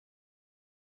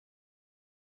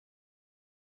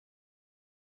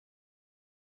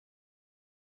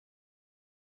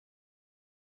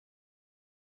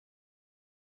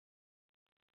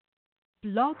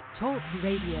Blog Talk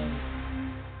Radio.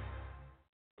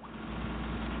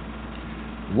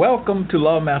 Welcome to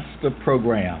Lawmaster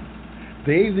Program.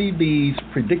 The AVB's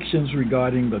predictions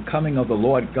regarding the coming of the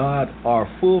Lord God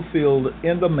are fulfilled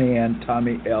in the man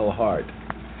Tommy L. Hart.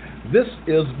 This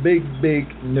is big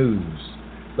news.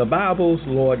 The Bible's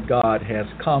Lord God has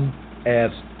come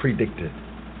as predicted.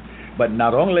 But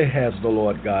not only has the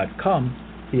Lord God come,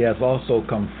 he has also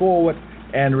come forward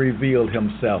and revealed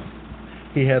himself.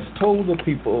 He has told the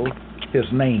people his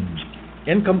name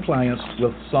in compliance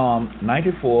with Psalm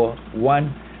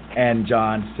 94:1 and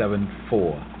John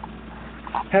 7:4.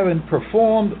 Having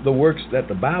performed the works that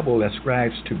the Bible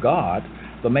ascribes to God,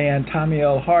 the man Tommy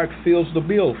L. Hart fills the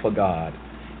bill for God.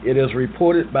 It is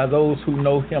reported by those who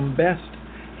know him best,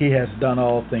 he has done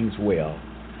all things well.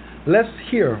 Let's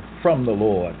hear from the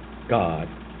Lord God,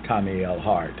 Tommy L.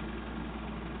 Hart.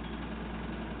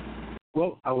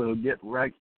 Well, I will get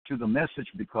right to the message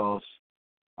because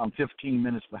I'm 15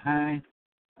 minutes behind.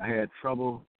 I had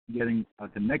trouble getting a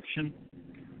connection,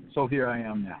 so here I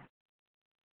am now.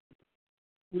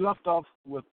 We left off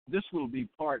with, this will be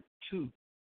part 2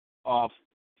 of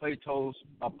Plato's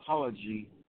Apology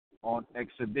on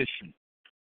Exhibition.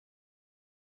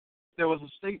 There was a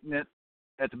statement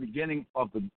at the beginning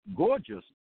of the gorgeous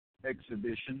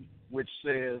exhibition which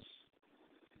says,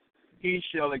 "He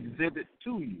shall exhibit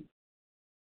to you."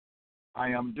 I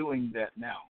am doing that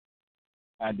now.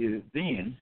 I did it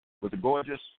then with the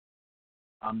gorgeous.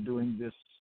 I'm doing this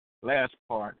last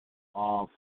part of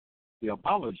the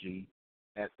apology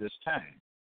at this time.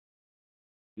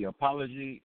 The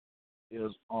apology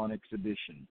is on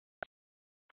exhibition.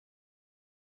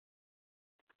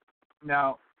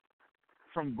 Now,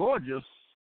 from gorgeous,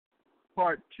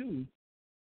 part 2,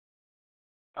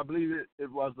 I believe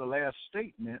it was the last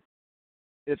statement.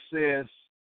 It says,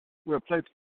 where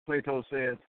Plato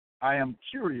says, "I am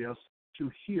curious to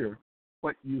hear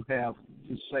what you have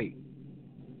to say."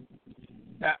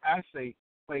 Now, I say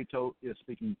Plato is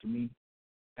speaking to me,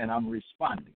 and I'm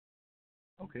responding.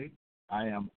 Okay? I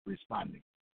am responding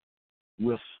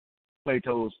with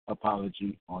Plato's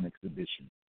apology on exhibition.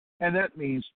 And that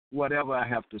means whatever I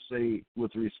have to say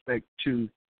with respect to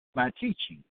my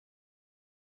teaching,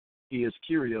 he is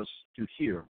curious to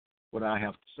hear what I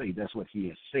have to say. That's what he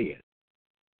has said.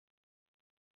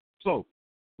 So,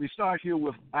 we start here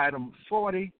with item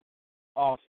 40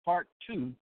 of part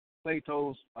 2,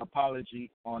 Plato's Apology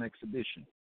on Exhibition.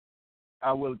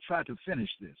 I will try to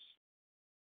finish this.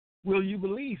 Will you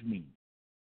believe me?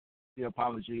 The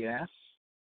apology asks.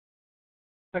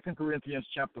 2 Corinthians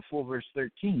chapter 4, verse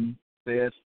 13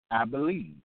 says, "I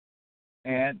believe."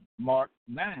 And Mark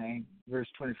 9, verse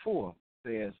 24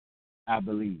 says, "I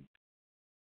believe."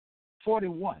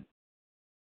 41,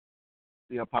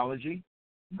 the apology,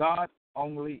 God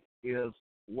only is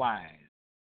wise.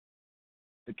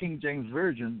 The King James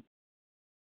Version,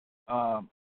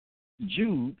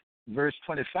 Jude, verse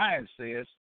 25 says,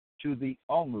 "To the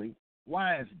only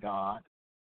wise God,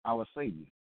 our Savior."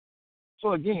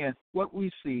 So again, what we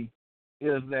see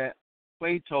is that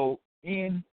Plato,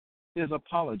 in his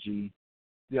apology,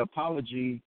 the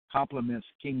apology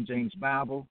complements King James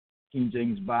Bible. King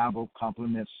James Bible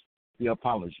complements the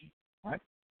apology, right?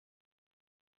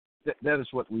 That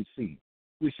is what we see.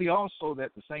 We see also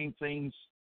that the same things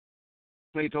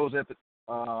Plato's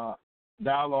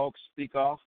dialogue speak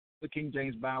of, the King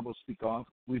James Bible speak of.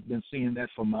 We've been seeing that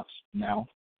for months now.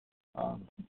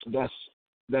 That's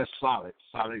solid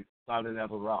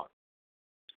as a rock.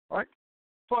 All right,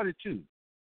 42,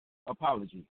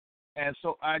 apology. "And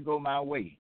so I go my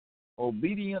way,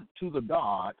 obedient to the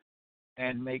God,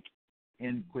 and make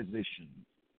inquisition."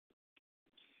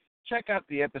 Check out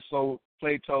the episode,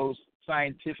 Plato's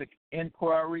Scientific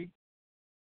Inquiry,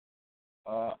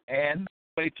 and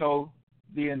Plato,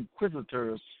 the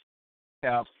Inquisitors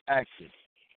Have Acted.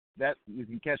 That you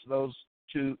can catch those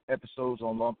 2 episodes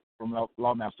from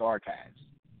Lawmaster Archives.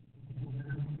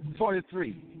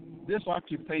 43. This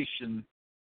occupation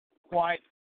quite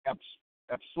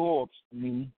absorbs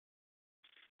me.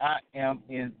 I am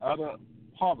in utter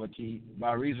poverty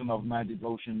by reason of my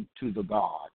devotion to the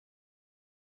God.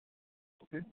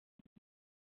 Okay?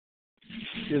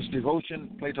 His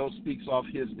devotion, Plato speaks of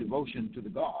his devotion to the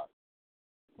God.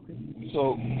 Okay?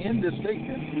 So in this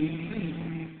statement, we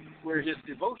see where his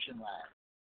devotion lies.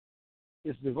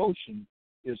 His devotion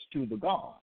is to the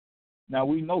God. Now,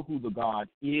 we know who the God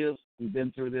is. We've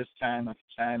been through this time after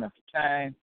time after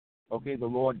time. Okay, the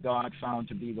Lord God found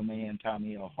to be the man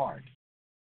Tommy L. Hart.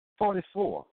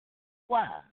 44.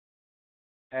 Why?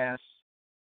 Asks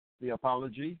the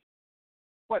apology.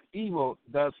 What evil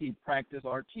does he practice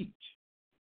or teach?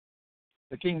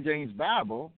 The King James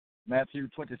Bible Matthew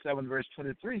 27, verse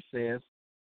 23 says,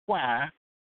 why?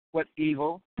 What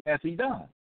evil has he done?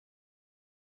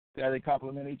 See how they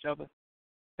complement each other?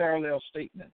 Parallel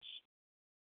statements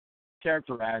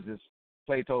characterizes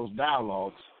Plato's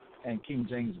dialogues and King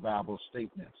James Bible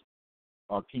statements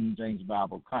or King James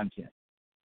Bible content.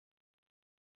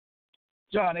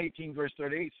 John 18, verse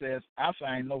 38 says, I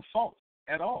find no fault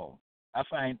at all. I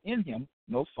find in him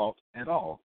no fault at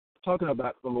all. Talking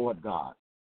about the Lord God.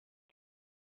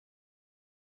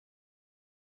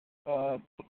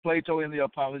 Plato in the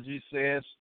Apology says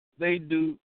they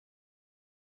do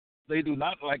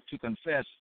not like to confess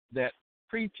that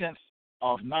pretense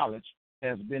of knowledge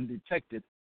has been detected,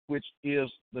 which is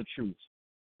the truth.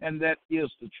 And that is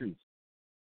the truth.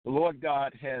 The Lord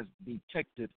God has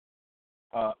detected,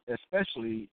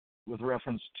 especially with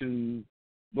reference to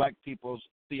black people's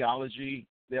theology,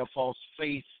 their false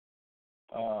faith,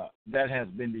 that has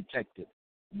been detected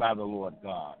by the Lord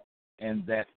God. And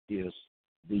that is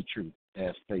the truth,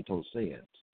 as Plato says.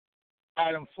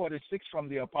 Item 46 from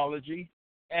the Apology,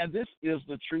 and this is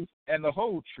the truth and the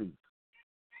whole truth.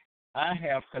 I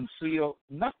have concealed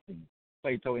nothing,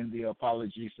 Plato in the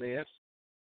Apology says.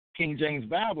 King James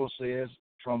Bible says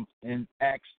in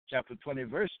Acts chapter 20,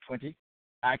 verse 20,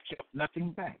 I kept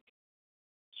nothing back.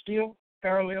 Still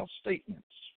parallel statements.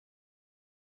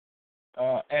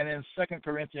 And in 2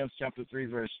 Corinthians chapter 3,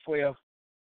 verse 12,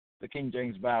 the King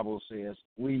James Bible says,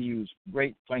 we use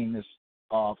great plainness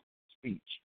of speech.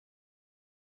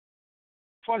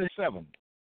 47,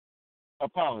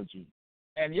 Apology.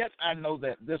 And yet I know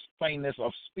that this plainness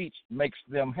of speech makes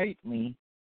them hate me,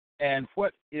 and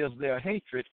what is their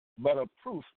hatred but a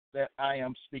proof that I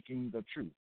am speaking the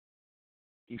truth?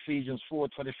 Ephesians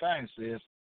 4:25 says,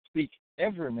 speak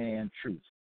every man truth.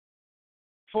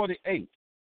 48,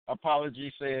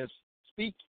 Apology says,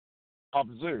 speak,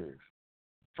 observe.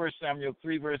 1 Samuel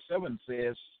 3, verse 7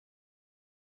 says,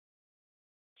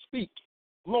 speak,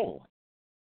 Lord.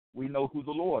 We know who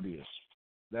the Lord is.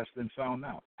 That's been found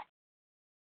out.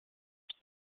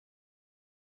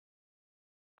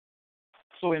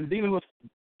 So in dealing with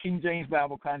King James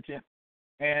Bible content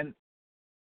and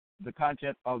the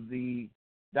content of the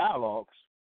dialogues,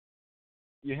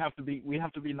 we have to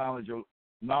be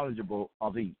knowledgeable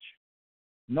of each.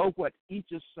 Know what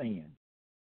each is saying.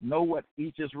 Know what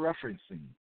each is referencing.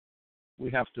 We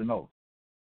have to know.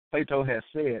 Plato has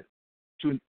said,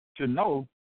 to know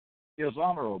is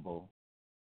honorable,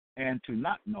 and to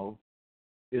not know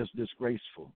is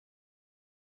disgraceful.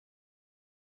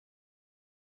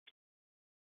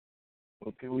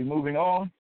 Okay, we're moving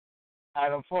on.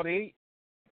 Item 48,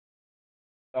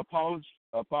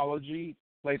 apology.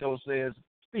 Plato says,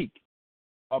 speak,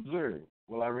 observe.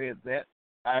 Well, I read that.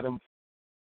 Item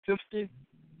 50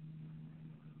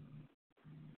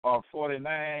 or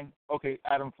 49. Okay,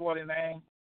 item 49,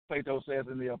 Plato says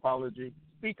in the Apology,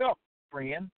 speak up,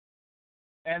 friend,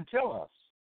 and tell us.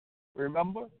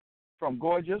 Remember, from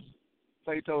Gorgias,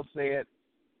 Plato said,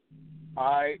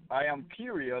 I am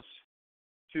curious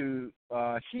to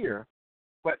hear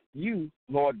what you,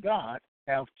 Lord God,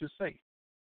 have to say.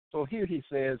 So here he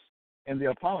says in the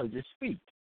Apology,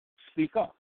 speak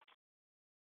up.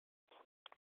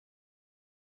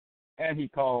 And he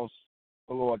calls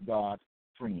the Lord God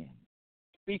friend.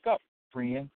 Speak up,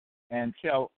 friend, and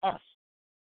tell us,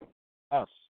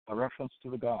 a reference to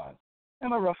the gods,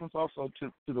 and a reference also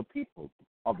to the people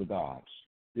of the gods,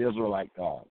 the Israelite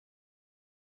God.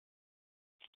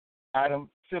 Item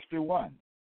 51.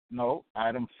 No,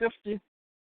 item 50,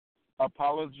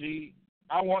 Apology.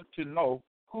 I want to know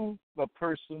who the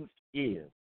person is.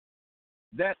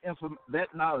 That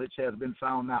knowledge has been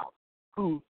found out.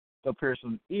 Who the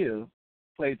person is,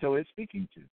 Plato is speaking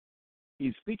to.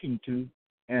 He's speaking to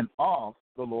and of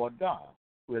the Lord God,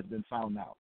 who has been found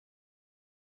out.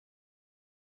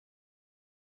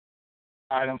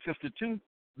 Item 52,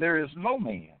 there is no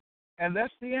man. And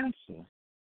that's the answer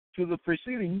to the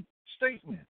preceding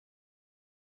statement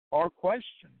or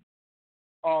question.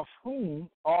 Of whom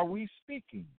are we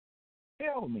speaking?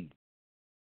 Tell me.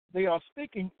 They are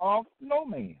speaking of no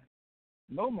man.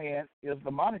 No man is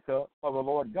the moniker of the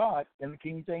Lord God in the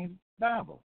King James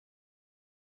Bible.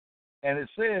 And it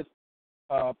says,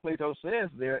 Plato says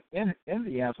there in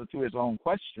the answer to his own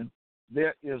question,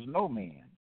 there is no man.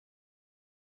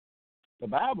 The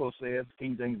Bible says,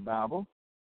 King James Bible,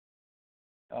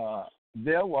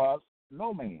 there was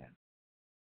no man.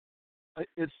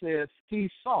 It says he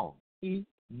saw, the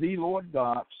Lord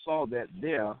God saw that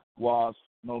there was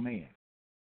no man.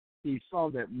 He saw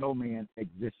that no man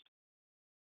existed.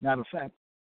 Matter of fact,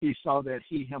 he saw that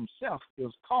he himself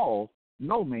is called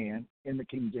no man in the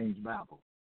King James Bible.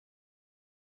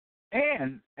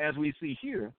 And as we see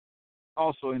here,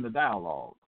 also in the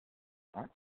dialogue, right?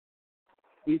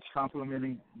 Each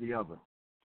complementing the other.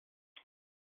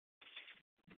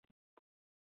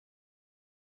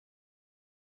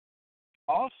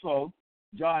 Also,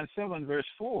 John 7, verse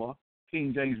 4,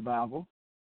 King James Bible,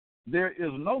 there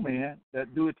is no man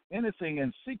that doeth anything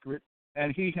in secret,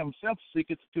 and he himself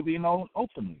seeketh to be known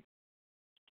openly.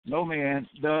 No man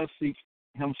does seek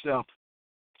himself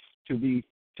to be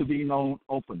known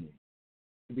openly,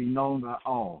 to be known by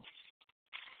all.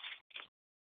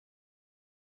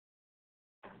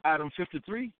 Item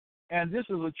 53, and this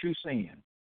is a true saying.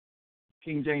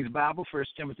 King James Bible, 1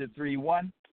 Timothy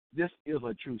 3:1, this is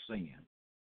a true saying.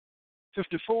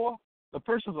 54, the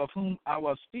persons of whom I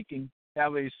was speaking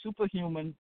have a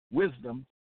superhuman wisdom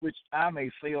which I may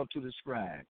fail to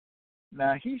describe.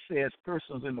 Now, he says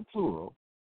persons in the plural,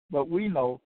 but we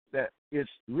know that it's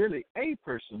really a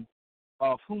person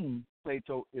of whom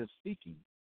Plato is speaking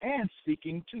and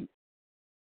speaking to.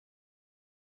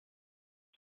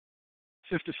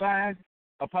 55,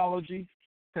 apology,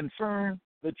 confirm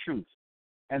the truth.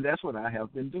 And that's what I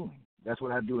have been doing. That's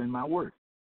what I do in my work.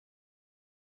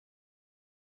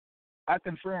 I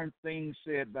confirm things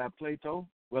said by Plato,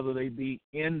 whether they be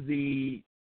in the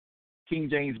King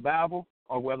James Bible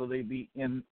or whether they be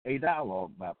in a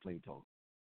dialogue by Plato.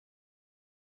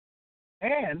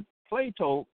 And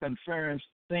Plato confirms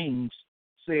things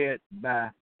said by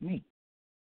me.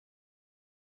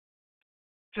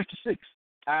 56,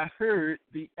 I heard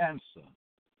the answer.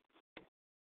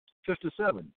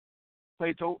 57,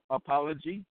 Plato,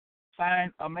 apology,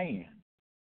 find a man.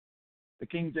 The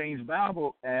King James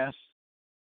Bible asks,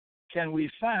 can we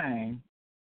find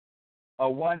a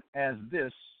one as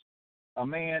this, a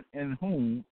man in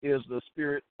whom is the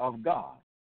Spirit of God?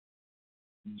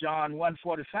 John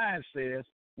 1:45 says,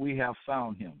 we have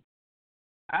found him.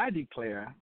 I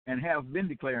declare and have been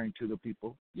declaring to the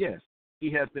people, yes,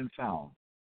 he has been found.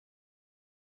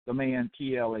 The man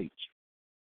TLH.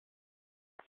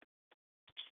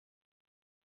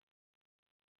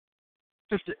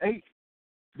 58,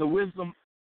 the wisdom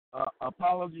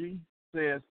apology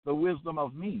says the wisdom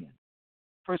of men.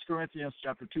 1 Corinthians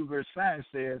chapter 2, verse 5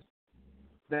 says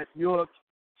that your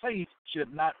faith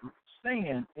should not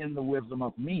stand in the wisdom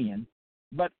of men,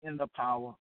 but in the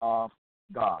power of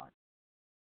God.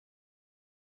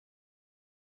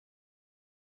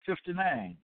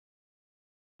 59,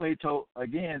 Plato,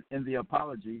 again in the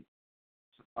apology,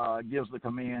 gives the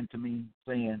command to me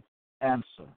saying,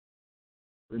 answer.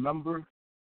 Remember,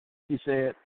 he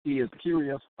said he is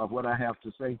curious of what I have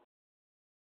to say.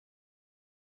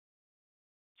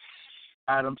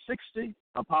 Item 60,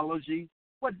 apology,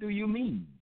 what do you mean?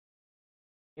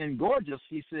 In Gorgeous,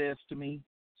 he says to me,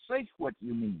 say what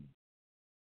you mean.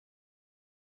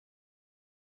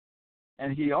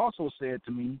 And he also said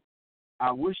to me,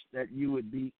 I wish that you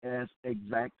would be as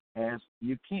exact as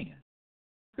you can.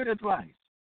 Good advice.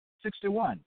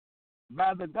 61,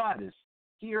 by the goddess,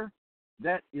 here,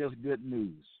 that is good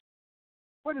news.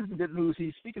 What is the good news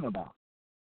he's speaking about?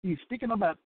 He's speaking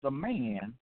about the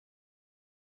man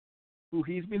who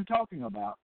he's been talking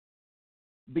about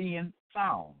being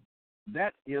found.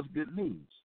 That is good news.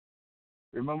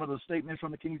 Remember the statement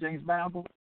from the King James Bible?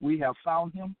 We have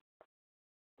found him.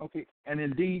 Okay, and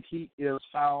indeed he is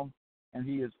found, and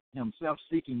he is himself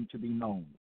seeking to be known.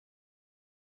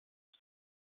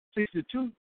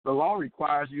 62, the law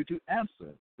requires you to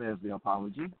answer, says the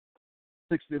apology.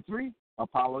 63,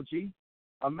 apology,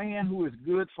 a man who is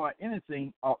good for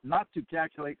anything ought not to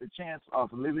calculate the chance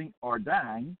of living or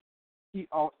dying. He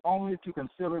ought only to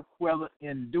consider whether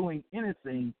in doing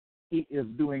anything he is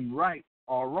doing right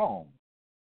or wrong,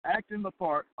 acting the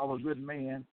part of a good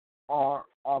man or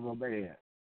of a bad.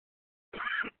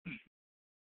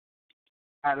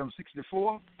 Item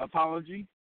 64, apology.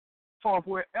 For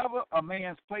wherever a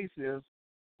man's place is,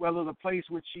 whether the place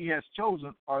which he has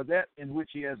chosen or that in which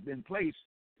he has been placed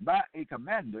by a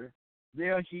commander,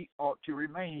 there he ought to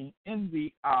remain in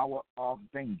the hour of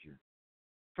danger.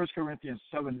 1 Corinthians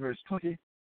 7, verse 20,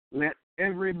 let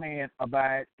every man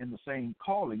abide in the same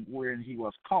calling wherein he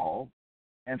was called.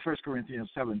 And 1 Corinthians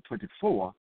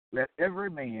 7:24, let every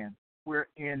man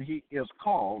wherein he is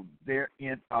called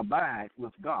therein abide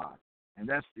with God. And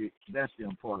that's the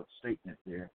important statement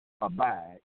there,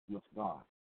 abide with God.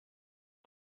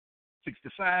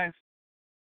 65,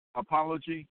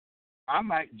 apology, I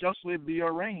might justly be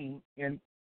arraigned in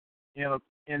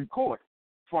court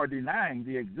for denying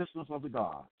the existence of the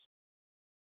gods.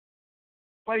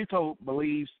 Plato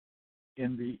believed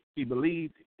in the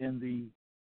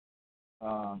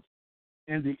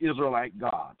Israelite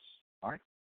gods. All right,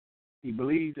 he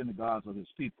believed in the gods of his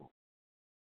people.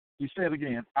 He said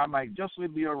again, I might justly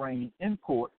be arraigned in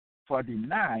court for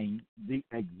denying the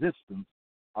existence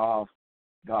of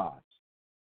gods,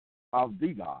 of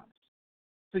the gods.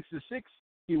 66,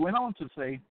 he went on to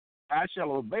say, I shall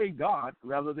obey God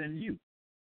rather than you.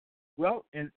 Well,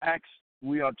 in Acts,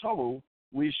 we are told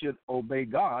we should obey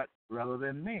God rather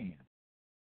than man.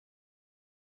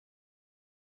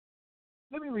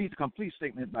 Let me read the complete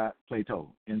statement by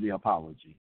Plato in the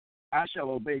Apology. I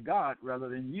shall obey God rather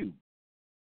than you.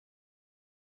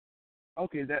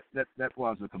 Okay, that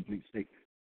was a complete statement.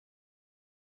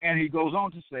 And he goes on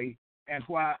to say, and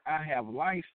while I have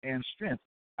life and strength,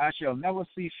 I shall never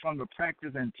cease from the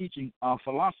practice and teaching of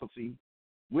philosophy,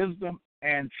 wisdom,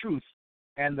 and truth,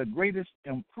 and the greatest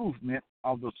improvement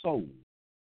of the soul.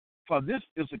 For this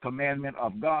is the commandment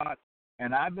of God,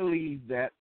 and I believe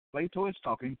that, Plato is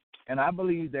talking, and I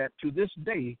believe that to this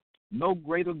day, no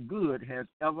greater good has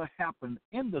ever happened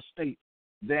in the state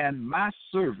than my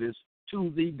service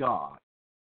to the God.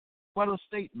 What a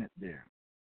statement there.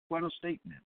 What a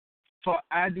statement. For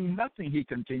I do nothing, he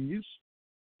continues,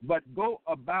 but go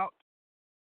about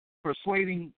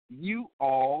persuading you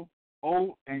all,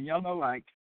 old and young alike,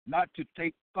 not to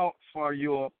take thought for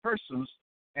your persons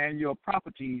and your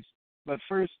properties, but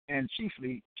first and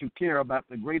chiefly to care about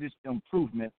the greatest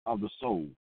improvement of the soul.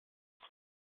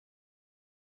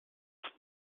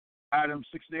 Item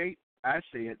 68, I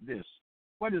said this.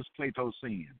 What is Plato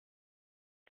saying?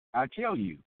 I tell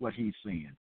you what he's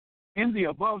saying. In the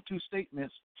above two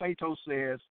statements, Plato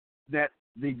says that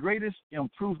the greatest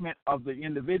improvement of the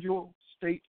individual,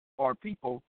 state, or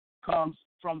people comes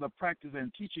from the practice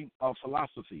and teaching of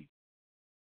philosophy,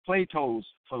 Plato's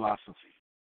philosophy.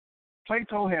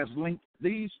 Plato has linked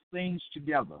these things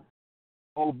together,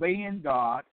 obeying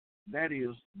God, that is,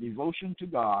 devotion to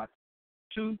God,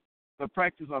 to the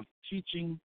practice of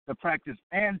teaching, the practice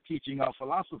and teaching of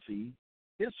philosophy,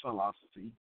 his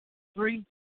philosophy. 3,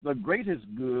 the greatest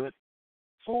good.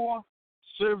 4,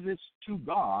 service to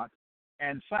God.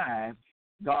 And 5,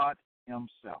 God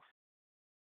himself.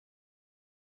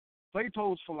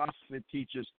 Plato's philosophy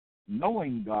teaches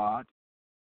knowing God,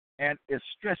 and it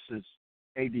stresses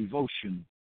a devotion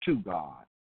to God.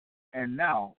 And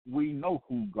now we know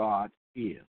who God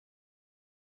is.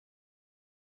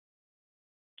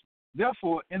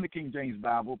 Therefore, in the King James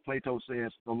Bible, Plato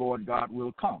says the Lord God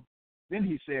will come. Then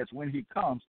he says when he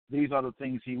comes, these are the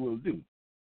things he will do.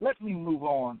 Let me move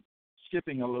on,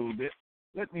 skipping a little bit.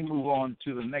 Let me move on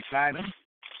to the next item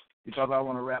because I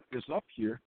want to wrap this up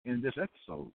here in this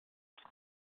episode.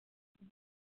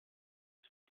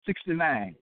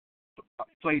 69,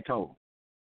 Plato,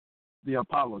 the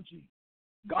Apology.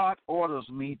 God orders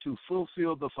me to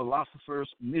fulfill the philosopher's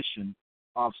mission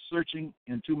of searching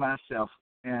into myself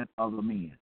and other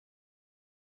men.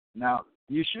 Now,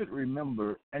 you should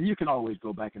remember, and you can always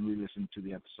go back and re-listen to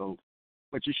the episode,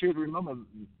 but you should remember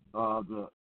the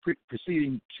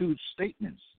preceding two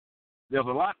statements. There's a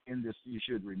lot in this you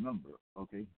should remember,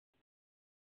 okay?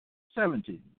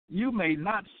 70, you may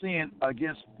not sin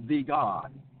against the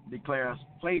God, declares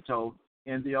Plato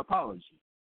in the Apology.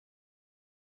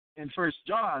 In 1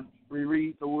 John, we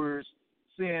read the words,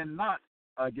 sin not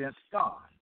against God.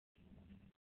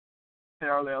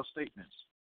 Parallel statements.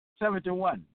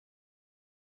 71,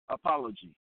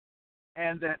 Apology.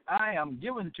 And that I am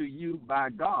given to you by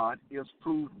God is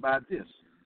proved by this,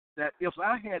 that if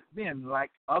I had been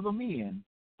like other men,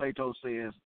 Plato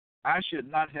says, I should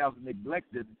not have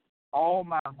neglected all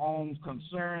my own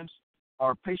concerns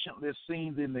or patiently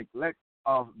seen the neglect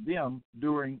of them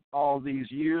during all these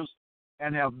years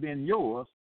and have been yours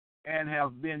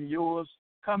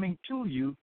coming to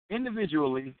you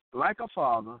individually like a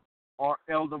father or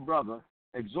elder brother,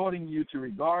 exhorting you to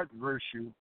regard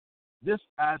virtue. This,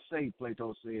 I say,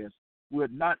 Plato says,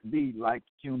 would not be like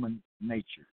human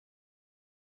nature.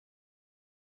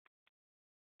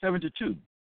 72,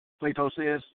 Plato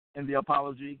says in the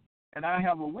Apology, and I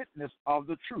have a witness of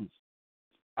the truth.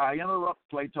 I interrupt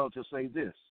Plato to say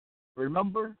this.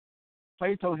 Remember,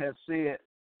 Plato has said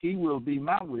he will be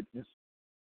my witness,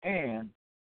 and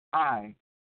I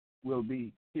will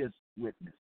be his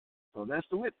witness. So that's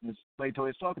the witness Plato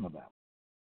is talking about.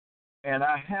 And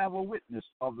I have a witness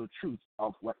of the truth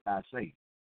of what I say.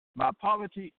 My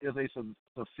poverty is a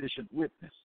sufficient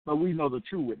witness, but we know the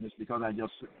true witness because I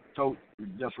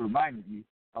just reminded you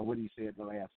of what he said the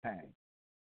last time.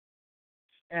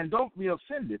 And don't be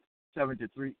offended,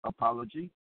 73, Apology,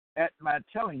 at my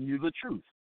telling you the truth.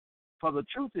 For the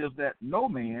truth is that no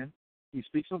man, he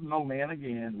speaks of no man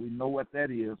again, we know what that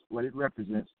is, what it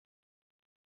represents.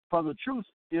 For the truth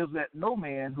is that no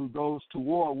man who goes to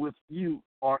war with you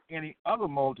or any other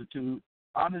multitude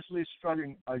honestly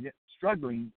struggling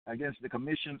against the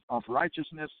commission of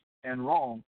righteousness and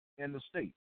wrong in the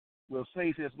state, will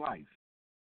save his life.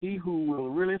 He who will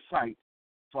really fight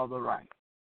for the right.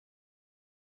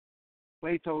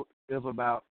 Plato is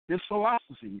about, his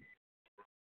philosophy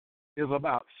is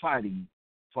about fighting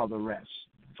for the right,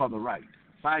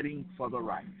 fighting for the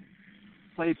right.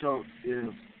 Plato is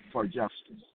for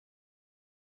justice.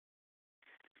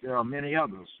 There are many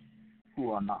others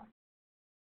who are not.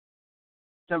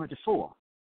 74,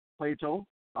 Plato,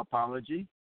 apology,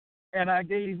 and I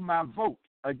gave my vote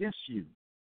against you.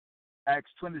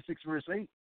 Acts 26, verse 8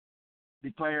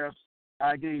 declares,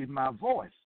 I gave my voice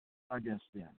against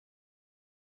them.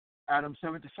 Item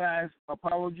 75,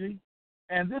 apology,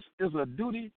 and this is a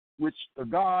duty which the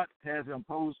God has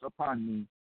imposed upon me,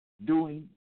 doing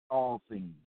all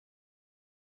things.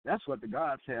 That's what the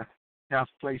gods have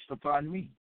placed upon me.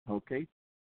 Okay.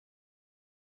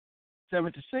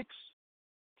 76,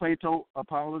 Plato,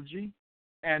 apology,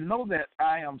 and know that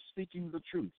I am speaking the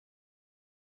truth.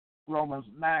 Romans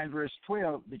 9, verse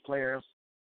 12 declares,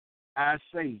 I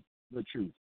say the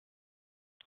truth.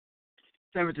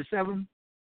 77,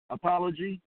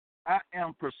 apology, I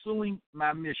am pursuing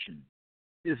my mission.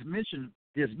 His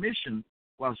mission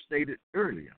was stated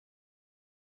earlier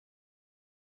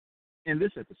in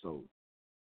this episode.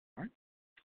 All right?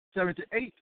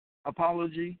 78,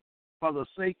 apology for the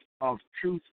sake of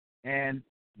truth and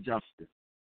justice.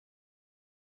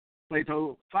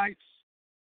 Plato fights.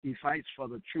 He fights for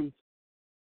the truth,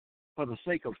 for the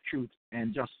sake of truth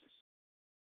and justice.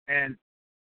 And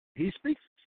he speaks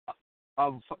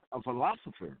of a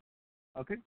philosopher,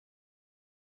 okay?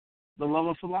 The love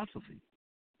of philosophy,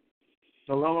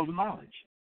 the love of knowledge,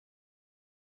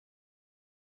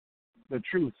 the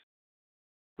truth,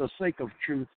 the sake of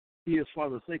truth. He is for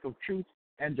the sake of truth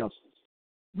and justice.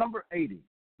 Number 80,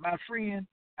 my friend,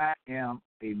 I am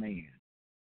a man.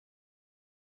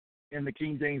 In the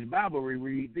King James Bible, we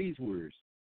read these words,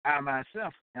 I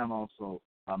myself am also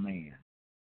a man.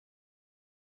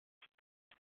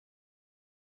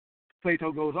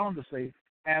 Plato goes on to say,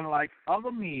 and like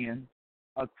other men,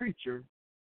 a creature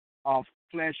of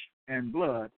flesh and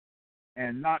blood,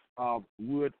 and not of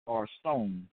wood or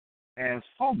stone, as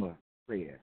Homer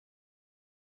said,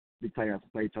 declares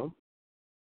Plato.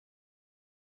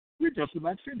 We're just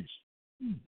about finished.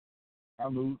 I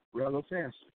moved rather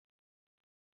fast.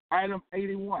 Item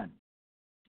 81,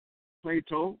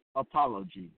 Plato,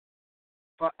 apology.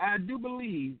 For I do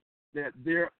believe that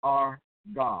there are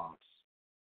gods.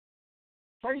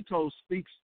 Plato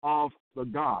speaks of the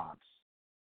gods.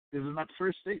 This is not the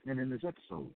first statement in this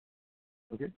episode.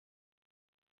 Okay?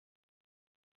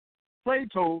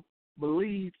 Plato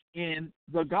believed in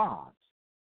the gods.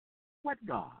 What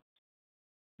gods?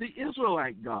 The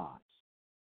Israelite gods.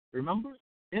 Remember,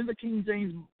 in the King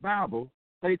James Bible,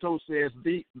 Plato says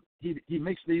he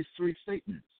makes these three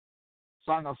statements.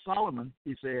 Song of Solomon,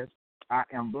 he says, I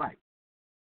am black.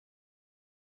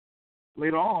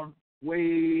 Later on,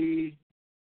 way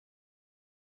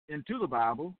into the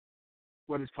Bible,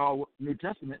 what is called New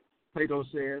Testament, Plato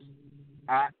says,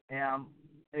 I am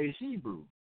a Hebrew.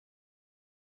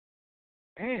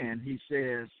 And he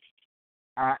says,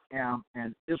 I am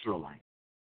an Israelite.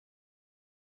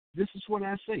 This is what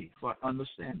I say for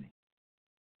understanding.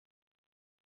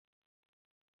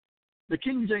 The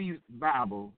King James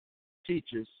Bible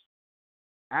teaches,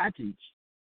 I teach,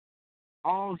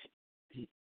 all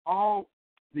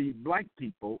the black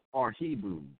people are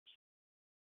Hebrews.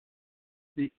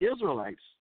 The Israelites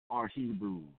are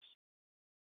Hebrews.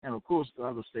 And of course, the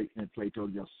other statement Plato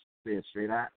just said straight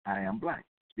out, I am black,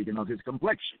 speaking of his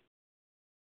complexion.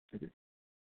 Okay.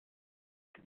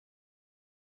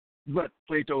 But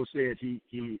Plato said he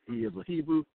is a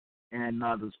Hebrew, and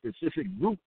the specific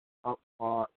group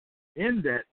in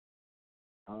that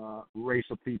race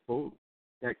of people,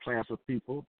 that class of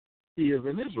people, he is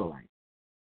an Israelite.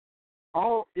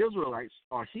 All Israelites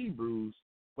are Hebrews,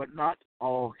 but not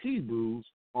all Hebrews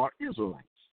are Israelites.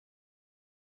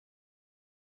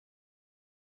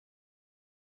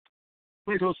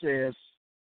 Plato says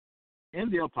in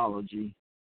the Apology,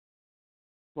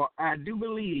 for I do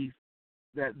believe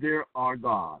that there are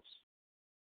gods,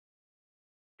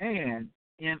 and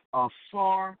in a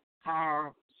far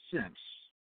higher sense.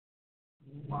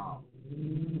 Wow.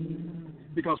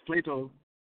 Because Plato,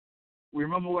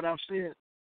 remember what I've said?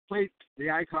 The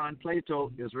icon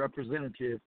Plato is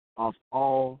representative of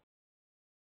all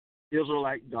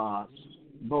Israelite gods,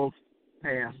 both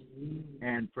past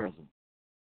and present.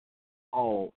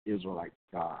 All Israelite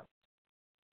gods.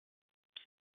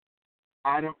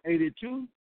 Item 82,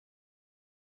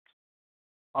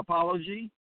 Apology.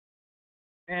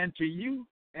 And to you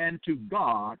and to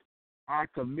God I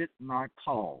commit my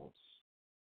cause,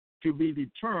 to be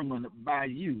determined by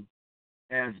you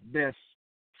as best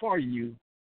for you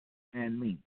and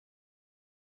me.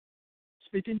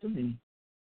 Speaking to me,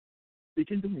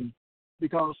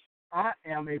 because I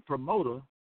am a promoter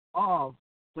of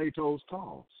Plato's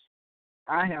cause.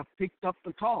 I have picked up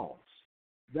the cause.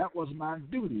 That was my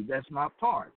duty. That's my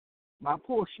part, my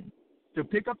portion, to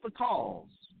pick up the cause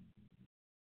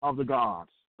of the gods,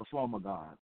 the former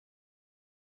gods.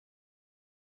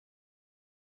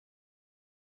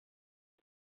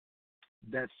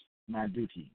 That's my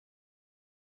duty.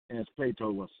 As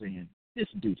Plato was saying, his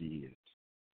duty is.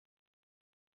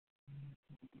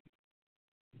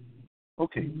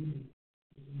 Okay.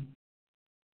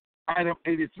 Item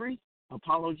 83,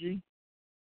 apology.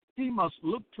 He must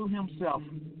look to himself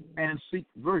and seek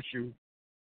virtue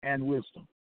and wisdom.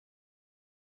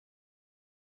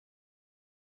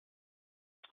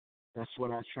 That's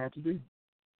what I try to do.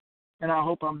 And I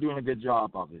hope I'm doing a good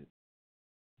job of it.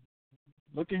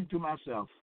 Looking to myself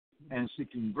and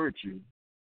seeking virtue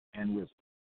and wisdom.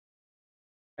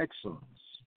 Excellence.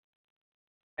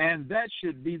 And that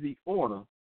should be the order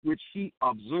which he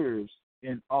observes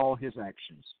in all his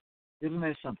actions. Isn't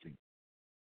that something?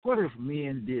 What if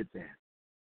men did that?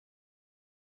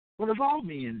 What if all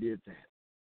men did that?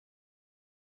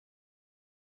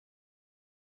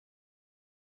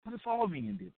 What if all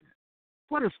men did that?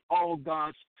 What if all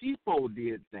God's people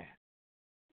did that?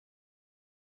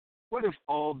 What if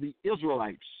all the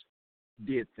Israelites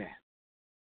did that?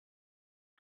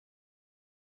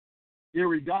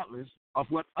 Irregardless of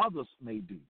what others may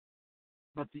do.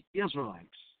 But the Israelites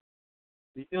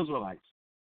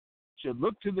should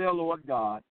look to their Lord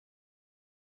God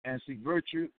and seek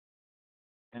virtue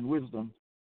and wisdom,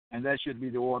 and that should be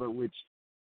the order which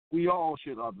we all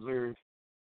should observe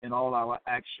in all our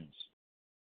actions.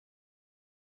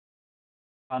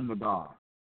 Under God,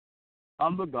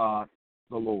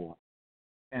 the Lord,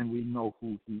 and we know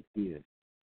who he is.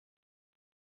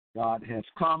 God has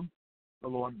come, the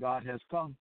Lord God has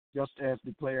come, just as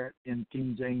declared in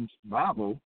King James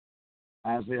Bible,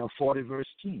 Isaiah 40, verse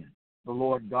 10. The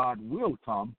Lord God will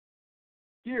come.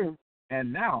 Here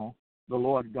and now, the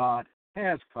Lord God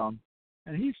has come,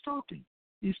 and he's talking.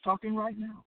 He's talking right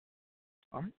now.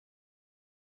 All right?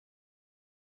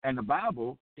 And the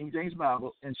Bible, King James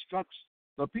Bible, instructs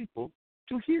the people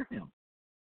to hear him.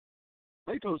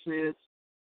 Plato says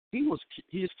he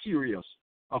is curious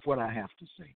of what I have to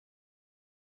say.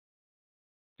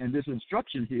 And this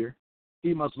instruction here,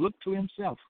 he must look to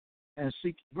himself and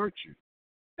seek virtue,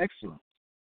 excellence,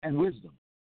 and wisdom.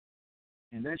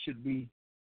 And that should be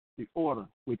the order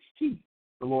which he,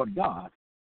 the Lord God,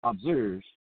 observes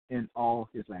in all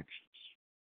his actions.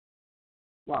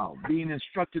 Wow, being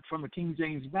instructed from the King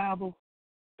James Bible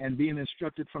and being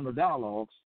instructed from the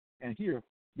dialogues, and here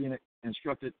being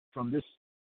instructed from this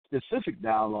specific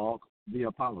dialogue, the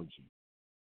apology.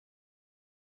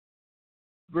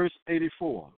 Verse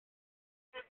 84,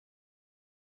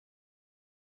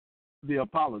 the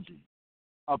apology.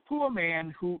 A poor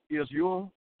man who is your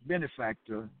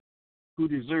benefactor, who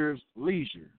deserves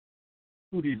leisure,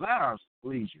 who desires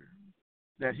leisure,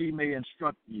 that he may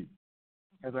instruct you.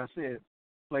 As I said,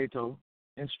 Plato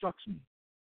instructs me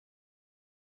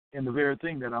in the very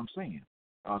thing that I'm saying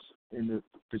in the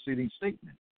preceding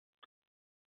statement.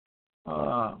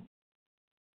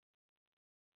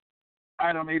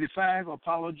 Item 85,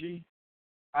 apology.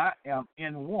 I am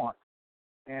in want,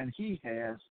 and he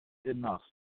has enough.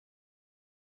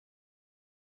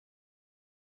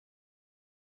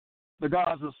 The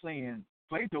gods are saying,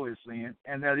 Plato is saying,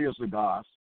 and that is the gods,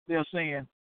 they're saying,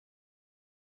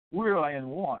 we're in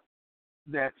want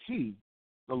that he,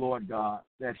 the Lord God,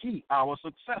 that he, our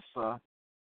successor,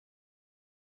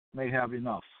 may have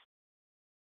enough.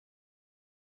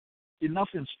 Enough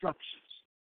instructions,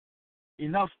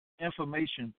 enough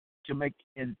information to make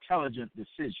intelligent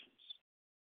decisions,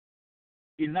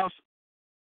 enough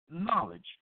knowledge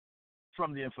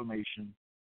from the information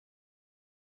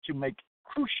to make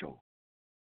crucial,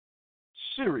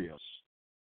 serious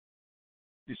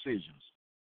decisions,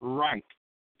 right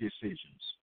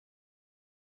decisions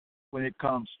when it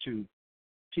comes to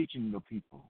teaching the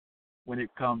people, when it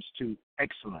comes to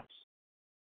excellence,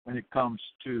 when it comes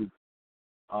to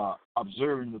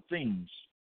observing the things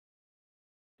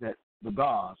that the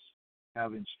gods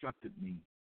have instructed me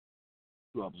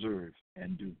to observe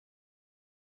and do.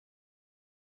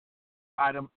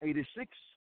 Item 86,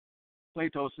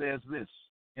 Plato says this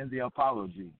in the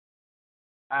Apology: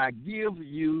 I give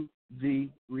you the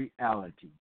reality.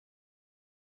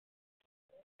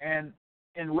 And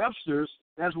in Webster's,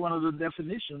 that's one of the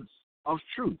definitions of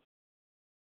truth,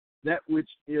 that which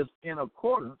is in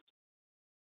accordance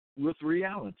with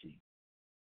reality.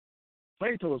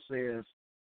 Plato says,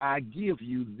 I give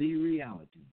you the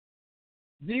reality.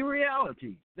 The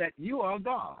reality that you are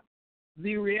God.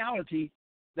 The reality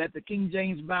that the King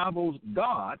James Bible's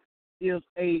God is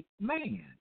a man,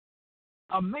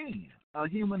 a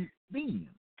human being.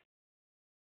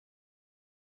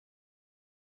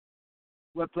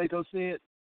 What Plato said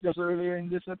just earlier in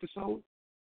this episode,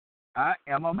 I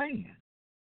am a man.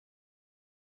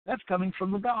 That's coming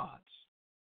from the gods.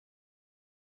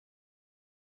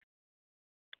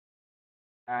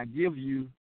 I give you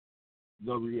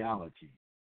the reality.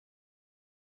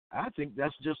 I think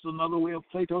that's just another way of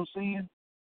Plato saying,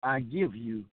 I give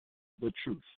you the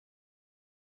truth.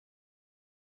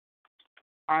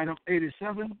 Item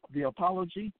 87, the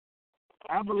apology.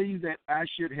 I believe that I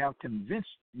should have convinced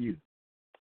you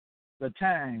the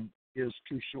time is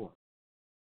too short.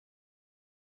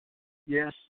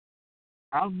 Yes,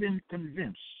 I've been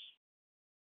convinced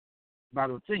by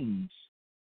the things,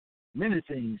 many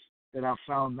things that I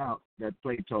found out that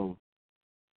Plato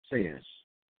says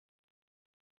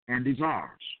and desires,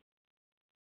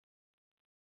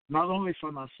 not only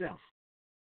for myself,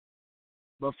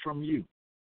 but from you,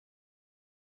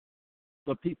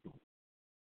 the people,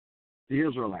 the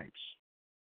Israelites.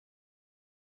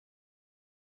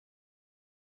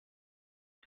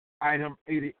 Item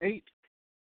 88,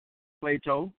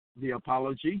 Plato, the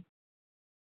apology.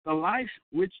 The life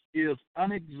which is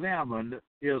unexamined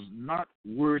is not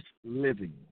worth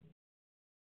living.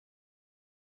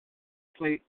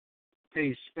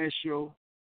 Pay special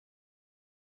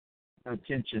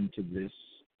attention to this.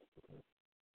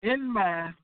 In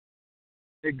my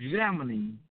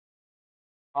examining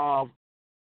of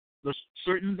the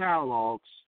certain dialogues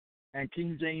and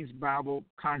King James Bible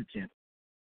content,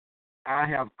 I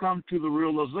have come to the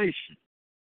realization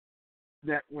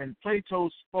that when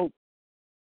Plato spoke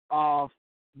of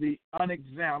the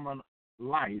unexamined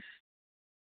life,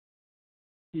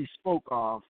 he spoke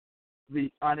of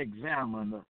the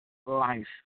unexamined life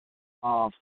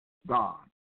of God,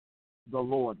 the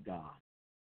Lord God.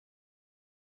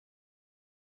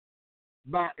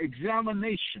 By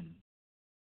examination,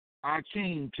 I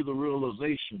came to the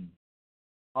realization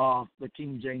of the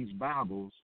King James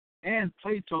Bibles and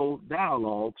Plato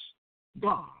dialogues,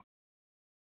 God.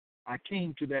 I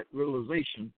came to that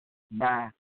realization by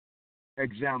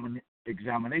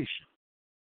examination.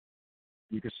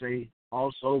 You could say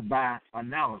also by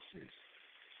analysis,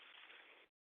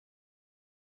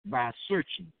 by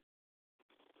searching,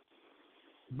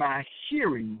 by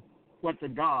hearing what the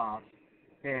God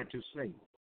had to say.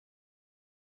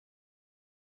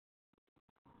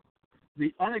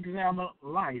 The unexamined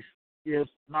life is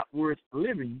not worth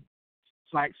living,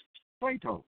 cites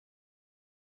Plato.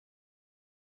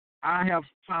 I have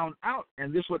found out,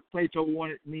 and this is what Plato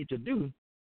wanted me to do,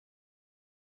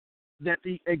 that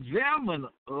the examined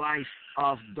life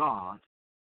of God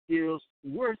is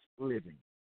worth living.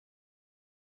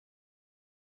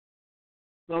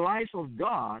 The life of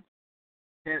God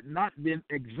had not been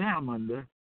examined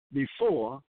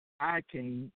before I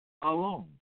came along.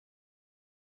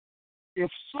 If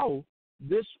so,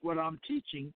 this, what I'm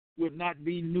teaching, would not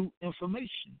be new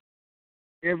information.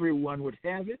 Everyone would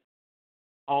have it,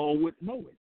 all would know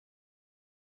it.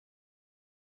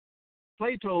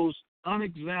 Plato's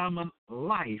unexamined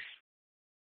life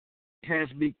has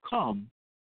become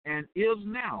and is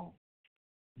now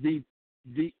the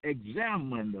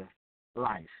examined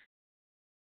life,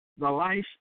 the life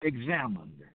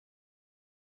examined.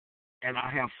 And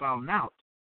I have found out,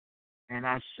 and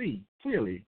I see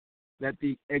clearly, that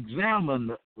the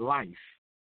examined life,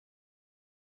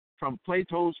 from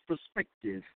Plato's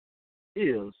perspective,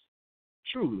 is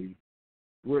truly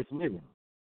worth living.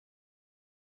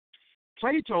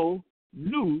 Plato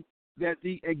knew that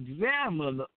the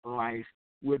examined life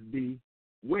would be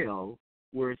well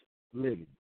worth living.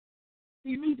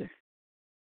 He knew that.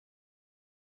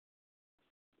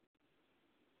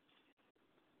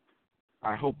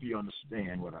 I hope you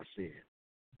understand what I said.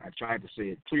 I tried to say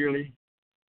it clearly,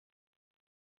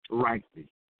 rightly.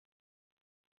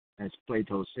 As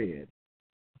Plato said,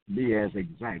 be as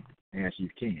exact as you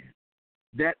can.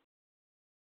 That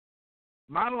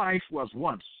my life was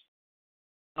once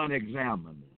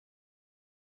unexamined.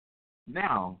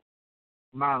 Now,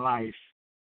 my life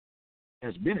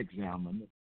has been examined.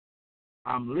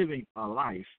 I'm living a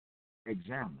life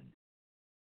examined.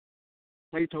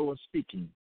 Plato was speaking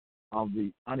of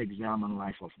the unexamined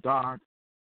life of God,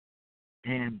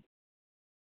 and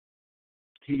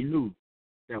he knew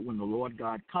that when the Lord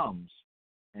God comes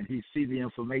and he sees the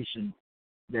information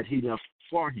that he left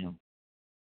for him,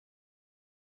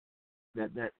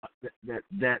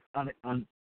 that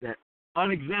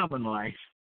unexamined life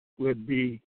would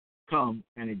become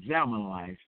an examined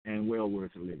life and well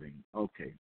worth living.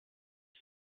 Okay.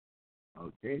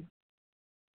 Okay.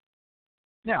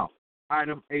 Now,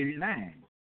 item 89,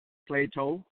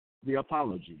 Plato, the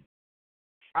Apology.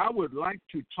 I would like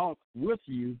to talk with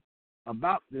you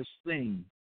about this thing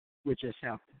which has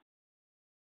happened.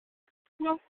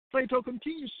 Well, Plato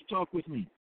continues to talk with me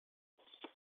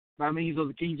by means of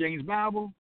the King James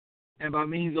Bible and by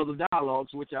means of the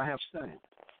dialogues which I have studied.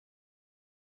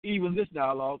 Even this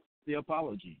dialogue, the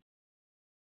Apology,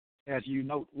 as you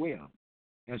note well,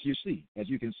 as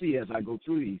you can see as I go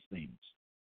through these things.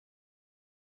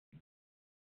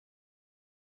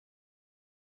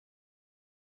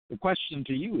 The question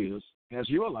to you is, has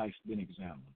your life been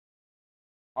examined?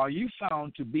 Are you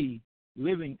found to be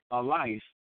living a life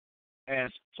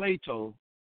as Plato,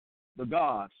 the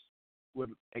gods,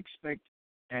 would expect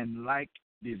and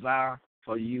desire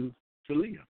for you to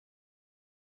live?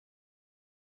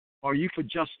 Are you for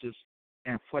justice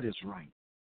and what is right?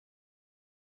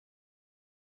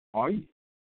 Are you?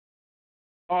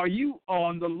 Are you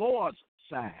on the Lord's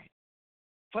side?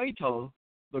 Plato,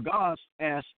 the gods,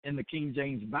 asked in the King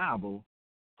James Bible,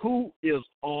 who is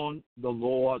on the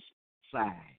Lord's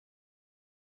side?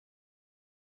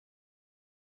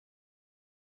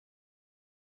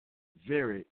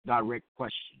 Very direct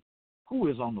question. Who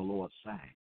is on the Lord's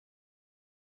side?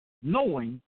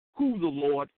 Knowing who the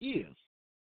Lord is.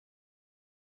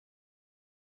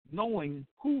 Knowing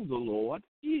who the Lord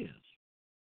is.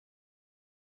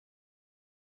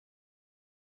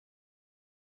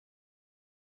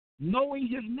 Knowing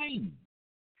his name.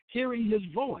 Hearing his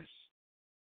voice.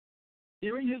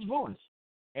 Hearing his voice.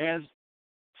 As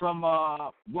from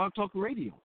Blog Talk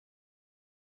Radio.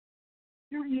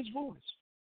 Hearing his voice.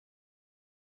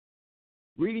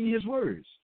 Reading his words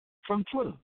from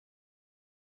Twitter.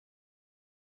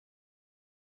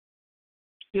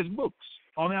 His books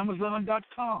on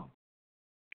Amazon.com.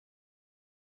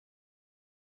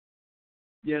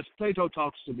 Yes, Plato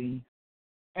talks to me,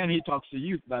 and he talks to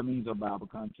you by means of Bible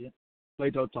content.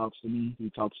 Plato talks to me, he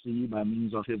talks to you by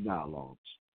means of his dialogues.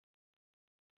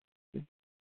 Okay.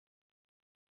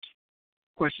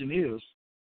 Question is,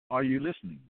 are you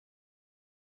listening?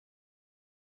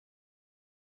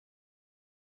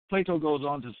 Plato goes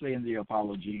on to say in the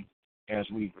Apology, as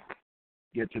we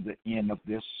get to the end of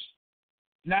this,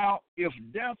 now if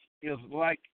death is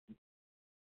like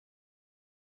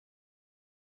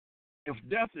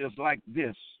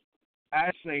this,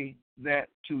 I say that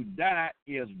to die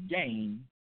is gain.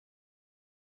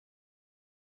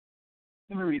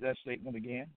 Let me read that statement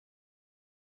again.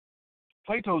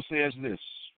 Plato says this.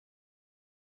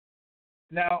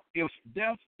 Now, if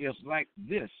death is like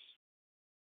this,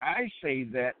 I say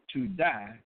that to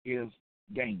die is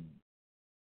gain.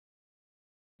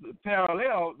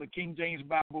 The King James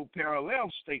Bible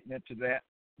parallel statement to that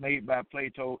made by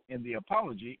Plato in the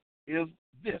Apology is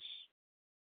this.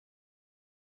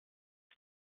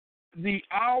 The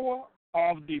hour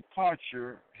of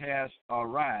departure has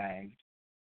arrived.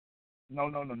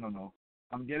 No.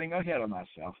 I'm getting ahead of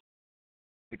myself.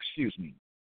 Excuse me.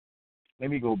 Let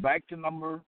me go back to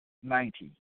number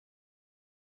 90.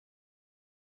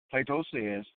 Plato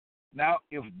says, now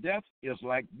if death is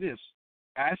like this,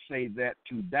 I say that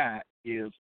to die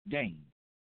is gain.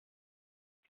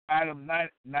 Item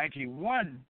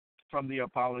 91 from the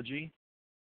Apology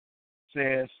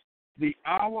says, the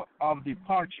hour of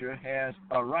departure has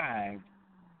arrived,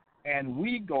 and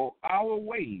we go our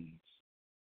ways,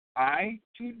 I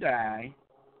to die,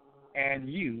 and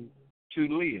you to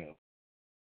live.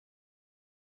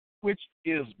 Which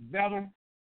is better,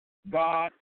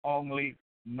 God only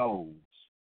knows.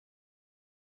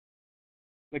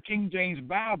 The King James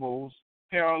Bible's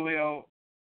parallel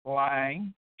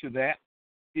line to that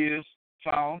is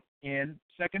found in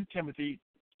 2 Timothy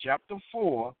chapter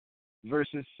 4,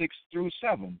 verses 6 through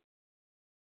 7.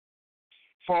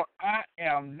 For I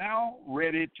am now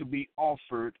ready to be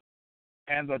offered,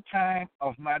 and the time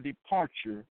of my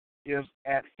departure is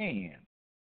at hand.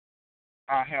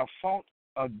 I have fought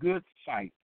a good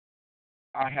fight.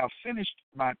 I have finished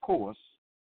my course.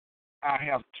 I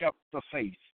have kept the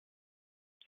faith.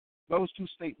 Those two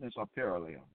statements are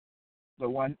parallel. The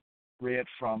one read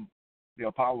from the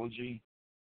Apology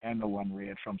and the one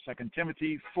read from 2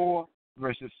 Timothy 4,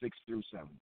 verses 6 through 7.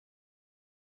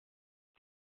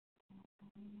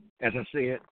 As I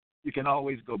said, you can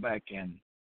always go back and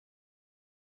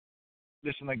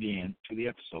listen again to the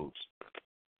episodes.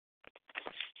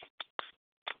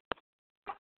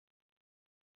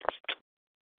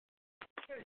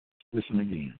 Listen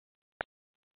again.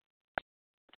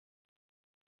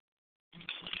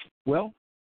 Well,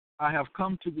 I have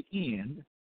come to the end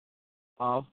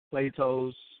of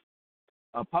Plato's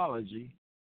apology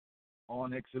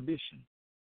on exhibition.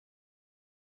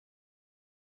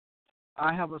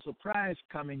 I have a surprise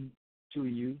coming to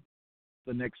you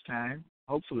the next time,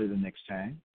 hopefully the next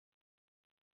time.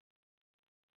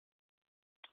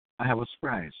 I have a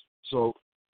surprise. So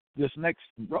this next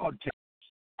broadcast,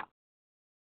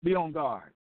 be on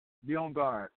guard. Be on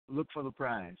guard. Look for the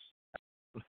prize.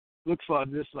 Look for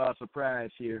this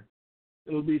surprise here.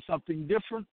 It'll be something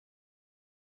different.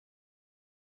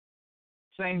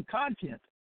 Same content,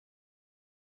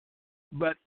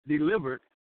 but delivered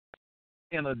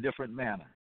in a different manner.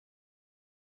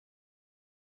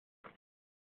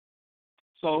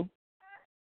 So,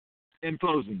 in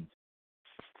closing,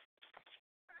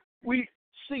 we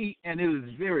see, and it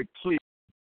is very clear,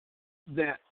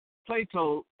 that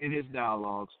Plato, in his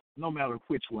dialogues, no matter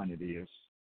which one it is,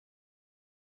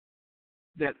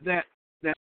 that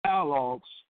dialogues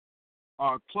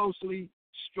are closely,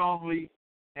 strongly,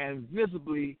 and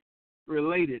visibly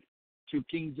related to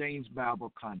King James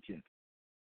Bible content.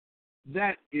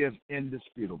 That is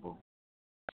indisputable.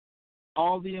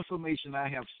 All the information I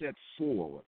have set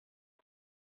forward,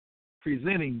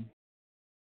 presenting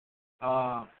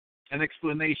an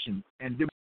explanation and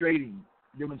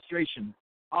demonstration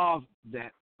of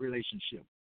that relationship.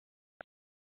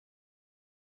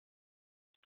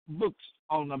 Books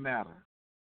on the matter.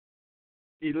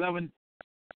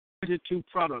 22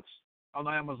 products on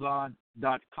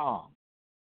Amazon.com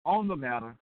on the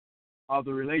matter of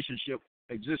the relationship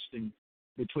existing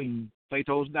between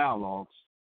Plato's dialogues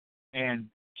and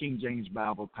King James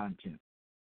Bible content.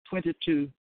 22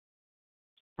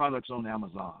 products on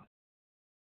Amazon.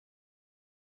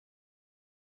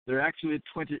 There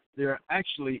are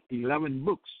actually 11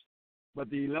 books, but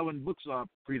the 11 books are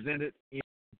presented in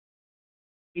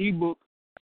ebook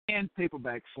and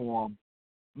paperback form,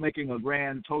 making a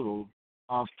grand total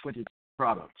of 20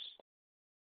 products.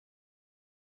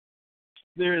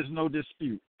 There is no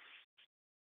dispute.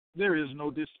 There is no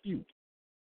dispute.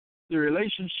 The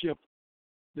relationship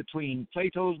between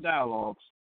Plato's dialogues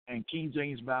and King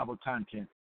James Bible content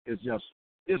is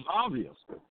obvious.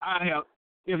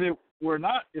 If it weren't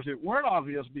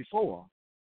obvious before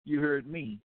you heard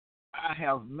me, I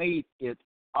have made it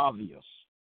obvious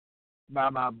by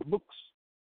my books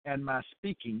and my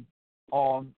speaking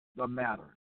on the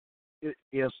matter. It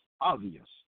is obvious.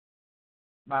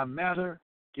 My matter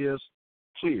is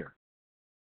clear.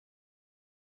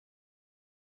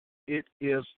 It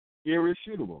is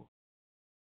irrefutable.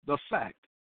 The fact,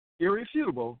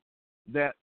 irrefutable,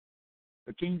 that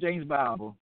the King James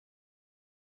Bible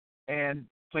and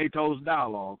Plato's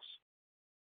dialogues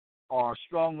are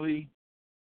strongly,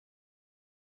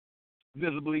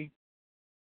 visibly,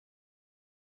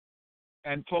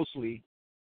 and closely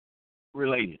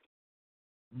related.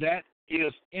 That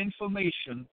is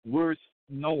information worth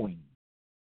knowing.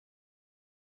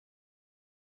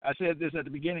 I said this at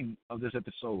the beginning of this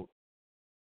episode.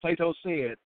 Plato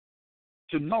said,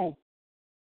 to know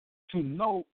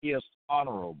is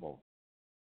honorable,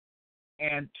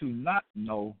 and to not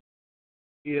know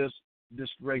is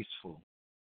disgraceful.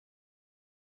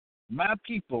 My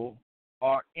people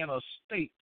are in a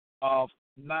state of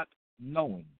not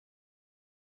knowing.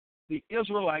 The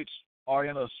Israelites are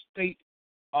in a state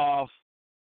of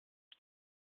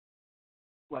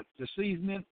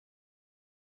deceivement,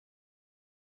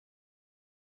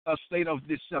 a state of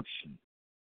deception.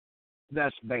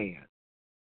 That's bad,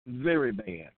 very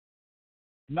bad.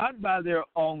 Not by their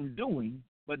own doing,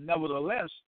 but nevertheless,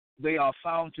 they are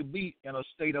found to be in a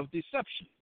state of deception.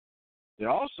 They're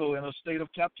also in a state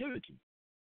of captivity.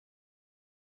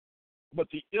 But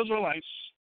the Israelites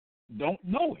don't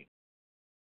know it.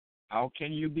 How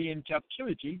can you be in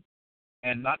captivity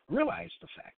and not realize the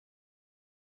fact?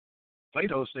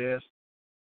 Plato says,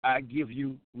 I give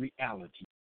you reality.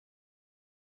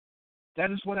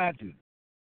 That is what I do.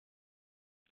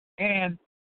 And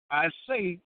I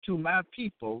say to my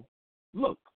people,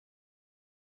 look,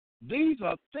 these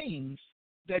are things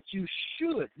that you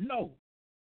should know.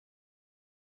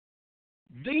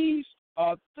 These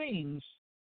are things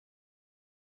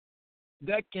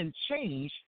that can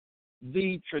change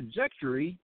the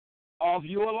trajectory of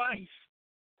your life.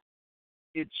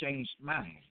 It changed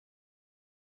mine.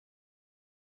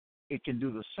 It can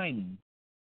do the same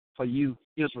for you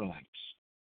Israelites.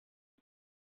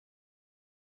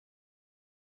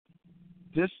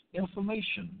 This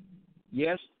information,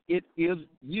 yes, it is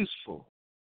useful.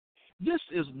 This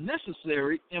is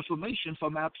necessary information for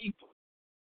my people.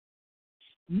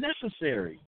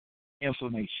 Necessary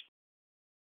information.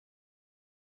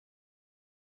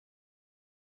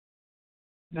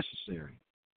 necessary.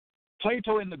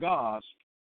 Plato and the gods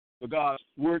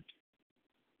worked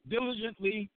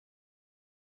diligently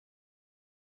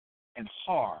and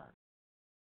hard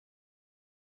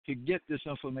to get this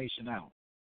information out.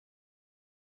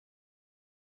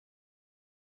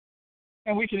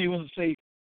 And we can even say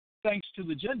thanks to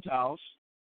the Gentiles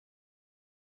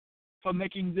for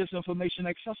making this information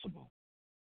accessible.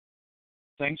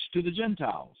 Thanks to the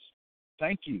Gentiles.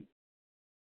 Thank you.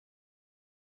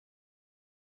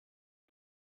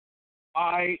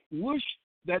 I wish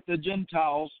that the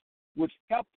Gentiles would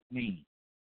help me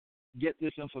get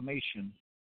this information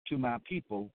to my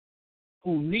people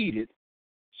who need it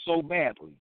so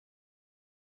badly.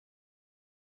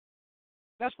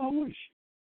 That's my wish.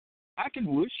 I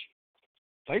can wish.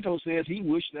 Plato says he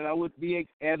wished that I would be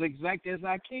as exact as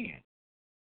I can.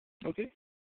 Okay?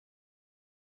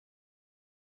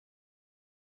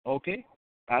 Okay?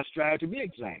 I strive to be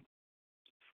exact.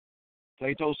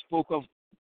 Plato spoke of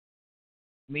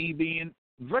me being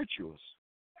virtuous.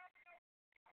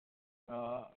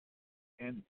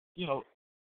 And,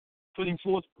 putting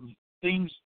forth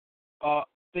things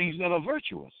that are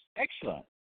virtuous. Excellent.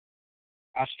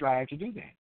 I strive to do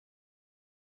that.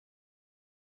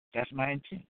 That's my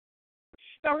intent.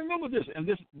 Now remember this, and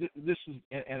this is,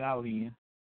 and I'll end.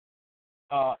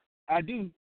 I do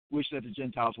wish that the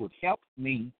Gentiles would help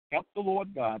me, help the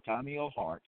Lord God, Tommy L.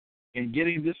 Hart, in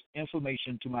getting this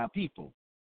information to my people.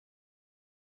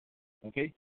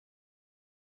 Okay?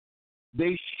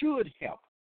 They should help.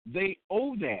 They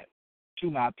owe that to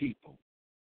my people.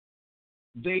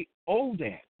 They owe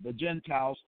that. The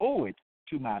Gentiles owe it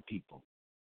to my people.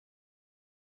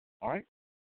 All right?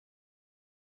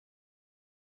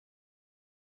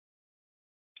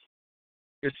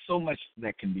 There's so much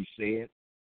that can be said.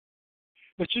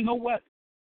 But you know what?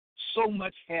 So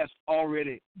much has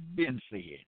already been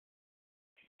said.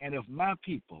 And if my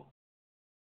people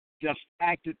just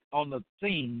acted on the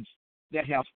things that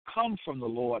have come from the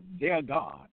Lord, their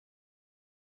God,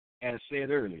 as said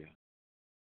earlier,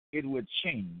 it would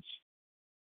change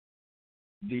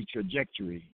the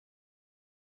trajectory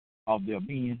of their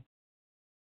being,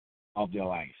 of their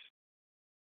life.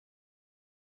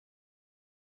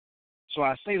 So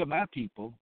I say to my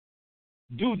people,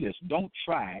 do this. Don't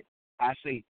try it. I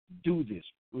say, do this.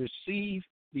 Receive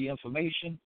the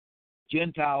information.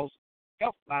 Gentiles,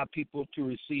 help my people to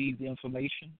receive the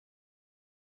information.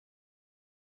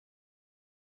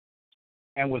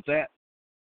 And with that,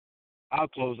 I'll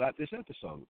close out this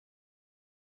episode.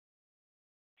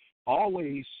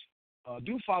 Always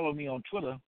do follow me on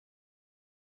Twitter.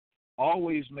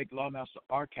 Always make Lawmaster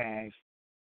Archive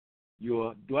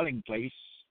your dwelling place.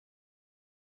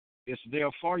 It's there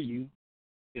for you.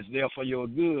 It's there for your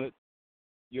good,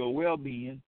 your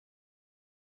well-being.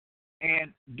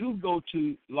 And do go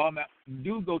to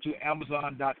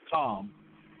Amazon.com.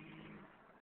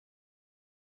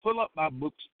 Pull up my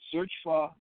books. Search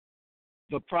for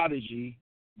The Prodigy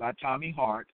by Tommy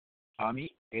Hart.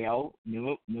 Tommy L.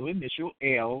 Middle initial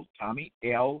L. Tommy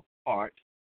L. Hart.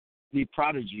 The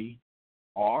Prodigy,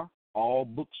 or all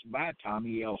books by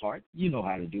Tommy L. Hart. You know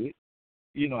how to do it.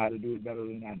 You know how to do it better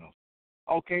than I know.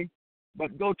 Okay,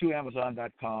 but go to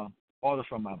Amazon.com. Order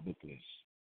from my book list.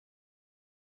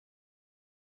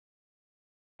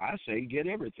 I say get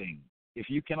everything. If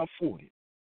you can afford it,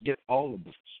 get all the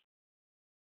books.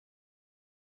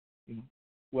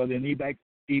 Whether in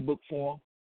ebook form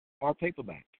or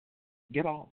paperback. Get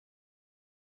all.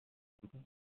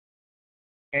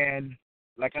 And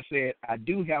like I said, I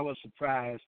do have a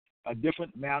surprise, a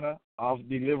different manner of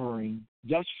delivering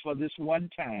just for this one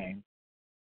time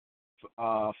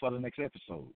for the next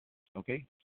episode. Okay?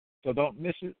 So don't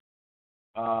miss it.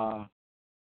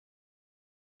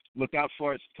 Look out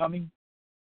for its coming.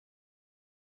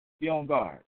 Be on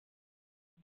guard.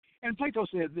 And Plato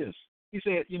said this. He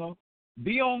said,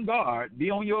 be on guard, be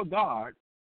on your guard,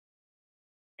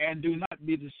 and do not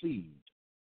be deceived.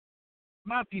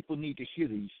 My people need to hear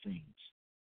these things.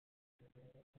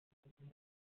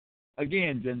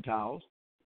 Again, Gentiles,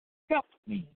 help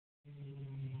me.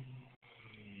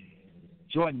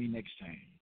 Join me next time.